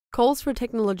Calls for a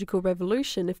technological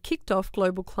revolution have kicked off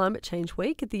Global Climate Change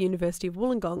Week at the University of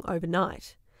Wollongong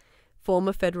overnight.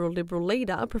 Former federal Liberal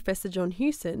leader, Professor John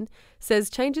Hewson, says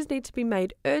changes need to be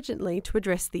made urgently to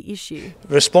address the issue.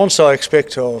 The response I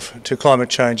expect to climate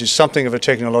change is something of a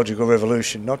technological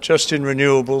revolution, not just in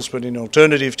renewables but in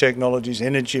alternative technologies,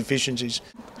 energy efficiencies.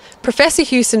 Professor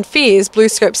Hewson fears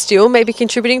Bluescope Steel may be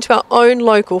contributing to our own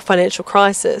local financial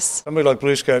crisis. Something like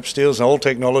Bluescope Steel is an old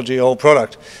technology, old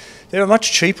product. There are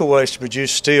much cheaper ways to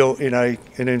produce steel in an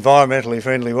environmentally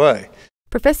friendly way.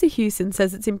 Professor Hewson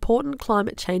says it's important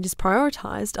climate change is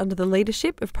prioritised under the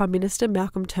leadership of Prime Minister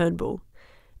Malcolm Turnbull.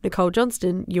 Nicole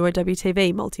Johnstone,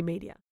 UOWTV Multimedia.